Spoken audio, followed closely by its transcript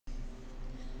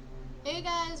Hey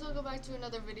guys, welcome back to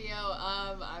another video.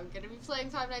 I'm gonna be playing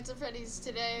Five Nights at Freddy's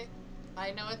today. I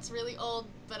know it's really old,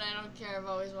 but I don't care. I've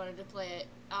always wanted to play it.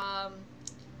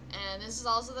 And this is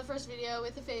also the first video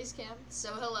with a face cam. So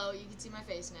hello, you can see my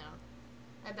face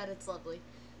now. I bet it's lovely.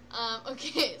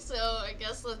 Okay, so I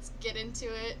guess let's get into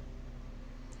it.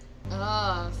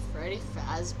 Freddy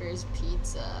Fazbear's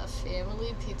Pizza.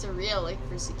 Family pizzeria, like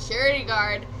for security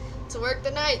guard to work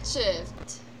the night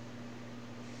shift.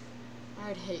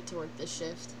 I'd hate to work this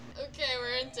shift. Okay,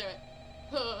 we're into it.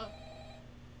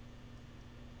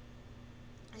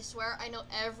 I swear I know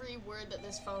every word that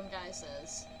this phone guy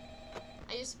says.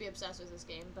 I used to be obsessed with this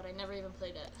game, but I never even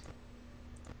played it.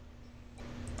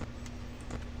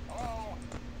 Hello?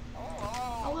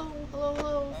 Hello, hello,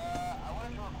 hello. I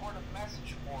wanted to record a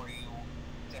message for you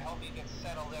to help you get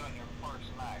settled in on your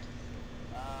first night.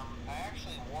 I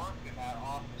actually worked in that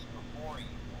office before you.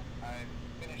 I'm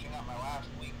finishing up my last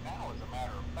week now, as a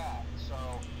matter of fact, so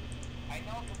I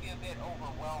know it can be a bit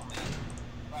overwhelming,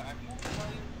 but I'm here to tell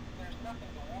you there's nothing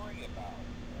to worry about.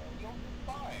 You'll be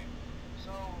fine.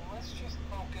 So let's just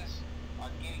focus on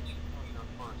getting you through your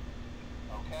first week,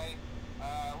 okay?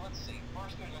 Let's see.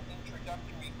 First, there's an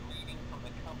introductory greeting from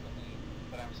the company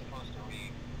that I'm supposed to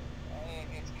read.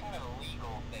 It's kind of a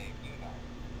legal thing, you know.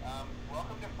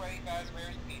 Welcome to Freddy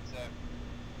Fazbear's Pizza,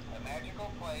 a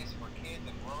magical place for kids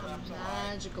and grown-ups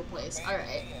alike. Magical place. Where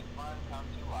fantasy Alright. and fun come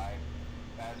to life.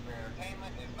 Fazbear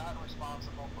Entertainment is not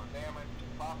responsible for damage to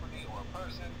property or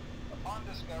person. Upon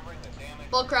discovering that damage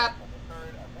Bullcrap. has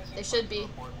occurred, a missing They should person be.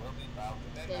 report will be filed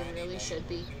within They 90 really days should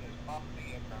be. as soon as property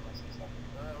and premises have been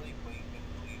thoroughly cleaned and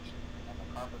bleached and the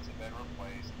carpets have been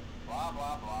replaced. Blah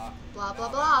blah blah. Blah, blah,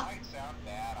 Now, blah. that might sound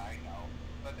bad, I know,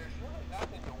 but there's really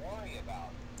nothing to worry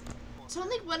about. It's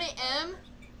only 1 a.m.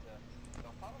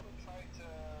 They'll probably try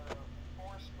to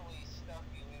forcefully stuff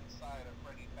you inside a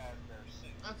Freddy Fazbear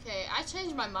suit. Okay, I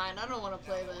changed my mind. I don't want to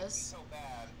play Now, it wouldn't be this. so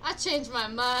bad. I changed my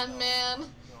mind, man.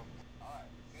 Alright,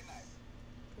 good night.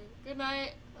 Good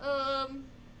night.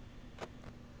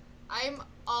 I'm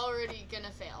already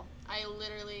gonna fail. I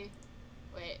literally...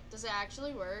 Wait, does it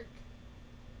actually work?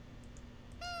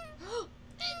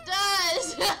 It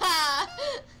does!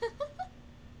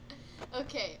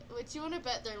 Okay, what you wanna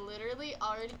bet they're literally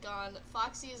already gone.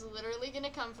 Foxy is literally gonna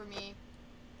come for me.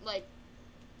 Like,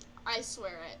 I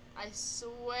swear it. I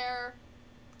swear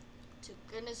to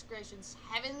goodness gracious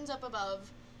heavens up above,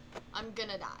 I'm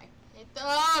gonna die.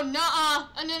 Oh, nuh-uh.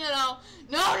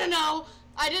 No.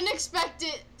 I didn't expect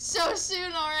it so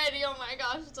soon already. Oh my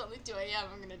gosh, it's only 2 a.m.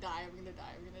 I'm gonna die.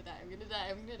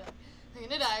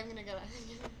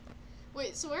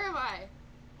 Wait, so where am I?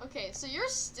 Okay, so you're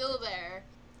still there.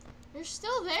 You're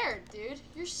still there, dude.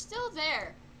 You're still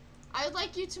there. I would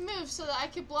like you to move so that I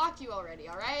could block you already,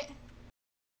 alright?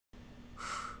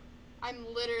 I'm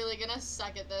literally gonna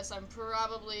suck at this. I'm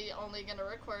probably only gonna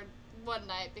record one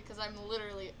night because I'm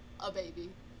literally a baby.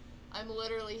 I'm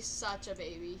literally such a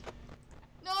baby.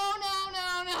 No.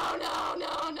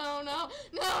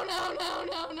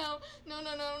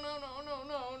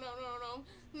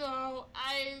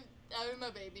 I'm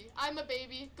a baby. I'm a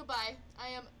baby. Goodbye. I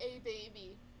am a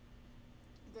baby.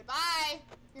 Goodbye.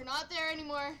 You're not there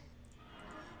anymore.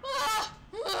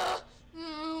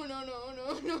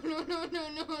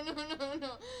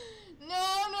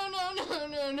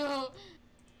 No.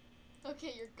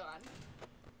 Okay, you're gone.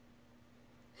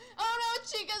 Oh no,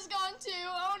 Chica's gone too.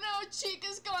 Oh no,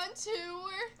 Chica's gone too.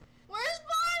 Where's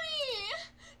Bonnie?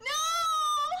 No,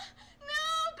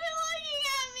 quit looking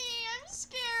at me. I'm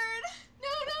scared. No.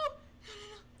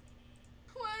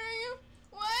 What are you?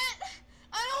 What?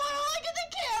 I don't want to look at the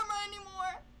camera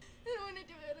anymore. I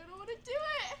don't want to do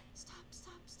it. Stop.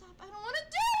 I don't want to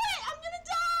do it. I'm gonna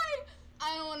die.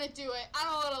 I don't want to do it. I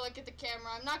don't want to look at the camera.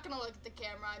 I'm not gonna look at the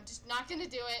camera. I'm just not gonna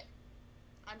do it.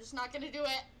 I'm just not gonna do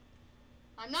it.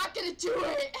 I'm not gonna do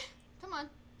it! Come on.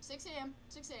 6 a.m.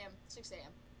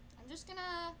 I'm just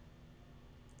gonna...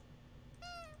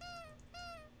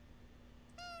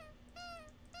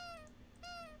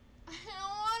 I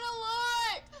don't wanna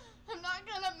look! I'm not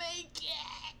gonna make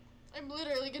it! I'm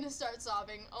literally gonna start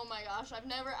sobbing. Oh my gosh, I've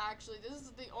never actually... This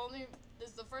is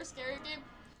the first scary game.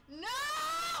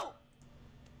 No!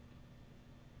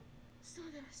 Still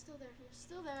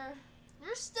there.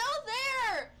 You're still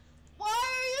there! Why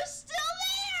are you still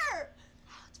there?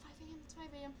 Oh, it's 5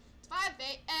 a.m. It's 5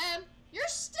 a.m. You're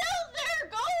still there.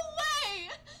 Go away.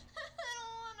 I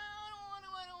don't want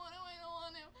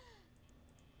to.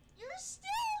 You're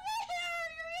still there.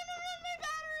 You're gonna run my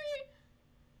battery.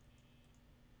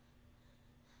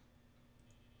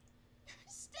 You're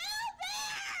still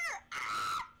there.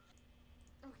 Ah!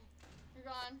 Okay, you're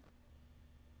gone.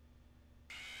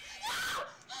 No!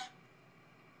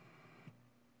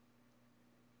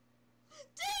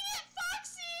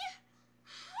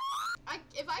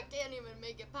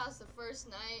 make it past the first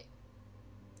night.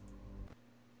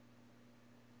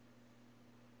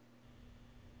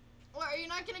 Or are you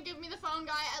not gonna give me the phone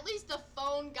guy? At least the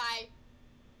phone guy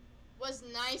was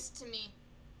nice to me.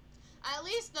 At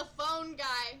least the phone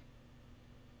guy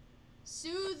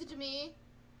soothed me.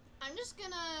 I'm just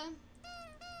gonna...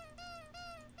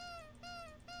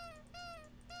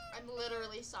 I'm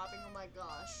literally sobbing, oh my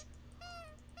gosh.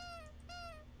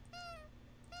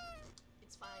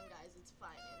 It's fine, guys, it's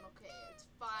fine. I'm okay, it's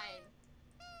fine.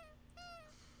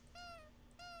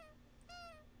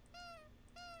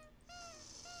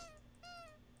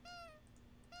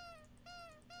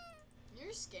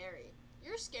 You're scary.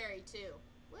 You're scary too.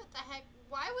 What the heck?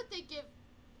 Why would they give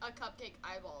a cupcake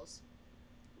eyeballs?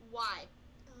 Why?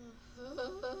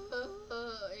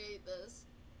 I hate this.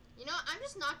 You know, I'm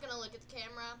just not gonna look at the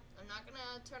camera. I'm not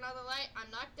gonna turn on the light.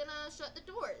 I'm not gonna shut the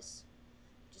doors.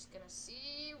 I'm just gonna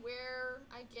see where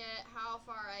I get, how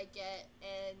far I get,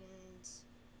 and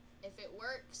if it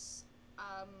works.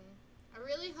 I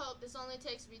really hope this only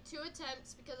takes me 2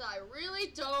 attempts because I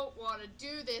really don't want to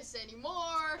do this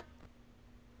anymore.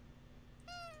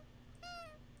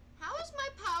 How is my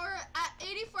power at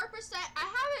 84%? I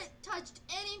haven't touched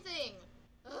anything.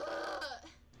 Ugh.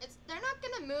 They're not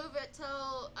gonna move it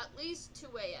till at least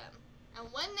 2 a.m.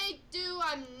 And when they do,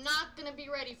 I'm not gonna be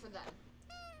ready for them.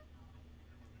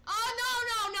 Oh, no.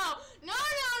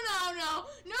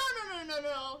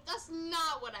 That's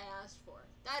not what I asked for.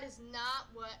 That is not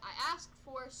what I asked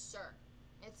for, sir.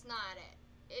 It's not it.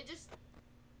 It just...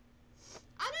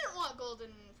 I didn't want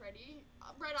Golden Freddy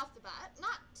right off the bat.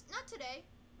 Not today.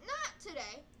 Not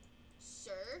today,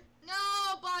 sir.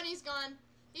 No, Bonnie's gone.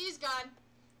 He's gone.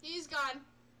 He's gone.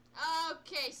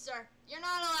 Okay, sir. You're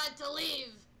not allowed to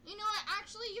leave. You know what?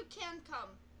 Actually, you can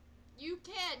come. You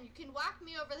can. You can whack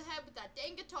me over the head with that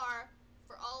dang guitar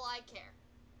for all I care.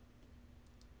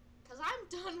 Because I'm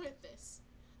done with this.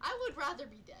 I would rather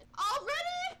be dead.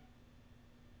 Already?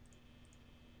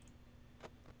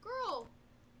 Girl.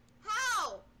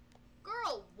 How?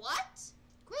 Girl, what?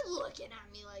 Quit looking at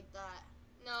me like that.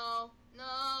 No.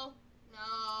 No.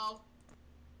 No.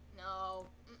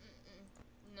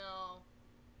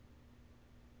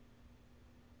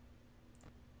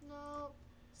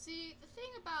 See, the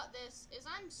thing about this is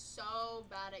I'm so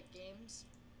bad at games.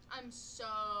 I'm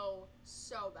so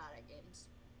bad at games.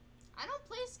 I don't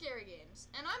play scary games,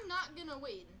 and I'm not gonna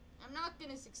win. I'm not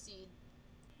gonna succeed.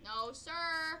 No,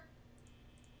 sir.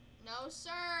 No,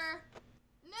 sir.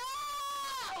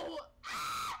 No!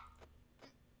 Ah!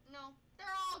 No,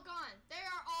 they're all gone. They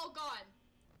are all gone.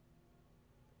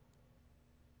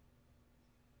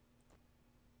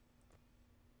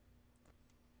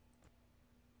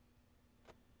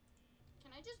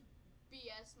 Can I just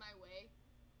BS my way?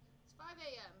 It's 5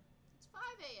 a.m. It's 5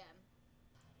 a.m.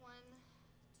 1,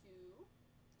 2,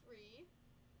 3,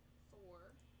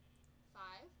 4,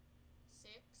 5,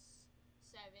 6,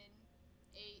 7,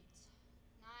 8,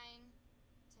 9,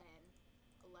 10,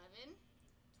 11,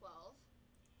 12,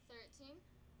 13,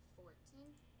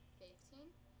 14, 15,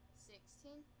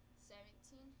 16,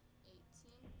 17,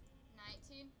 18,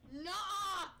 19.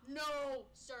 No,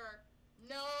 sir.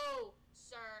 No,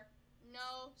 sir.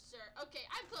 No, sir. Okay,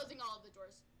 I'm closing all of the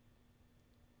doors.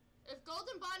 If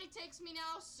Golden Bonnie takes me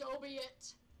now, so be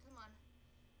it. Come on.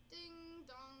 Ding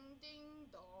dong,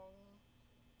 ding dong.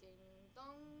 Ding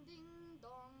dong, ding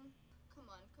dong.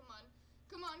 Come on. Come on.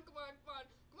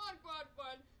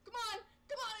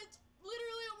 It's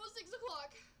literally almost 6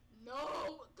 o'clock.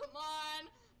 No, come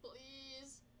on,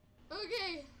 please.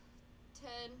 Okay.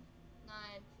 10, 9,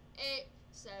 8,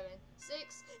 7,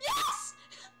 6. Yes!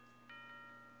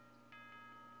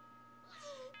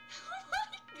 Oh my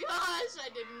gosh, I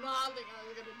did not think I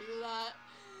was gonna do that.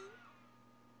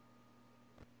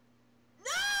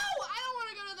 No! I don't want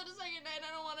to go to the second night. I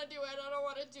don't want to do it.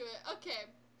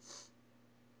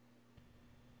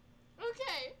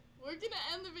 Okay, we're gonna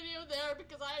end the video there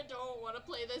because I don't want to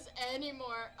play this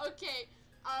anymore. Okay,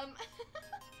 I'll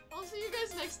see you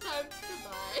guys next time.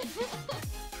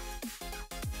 Goodbye.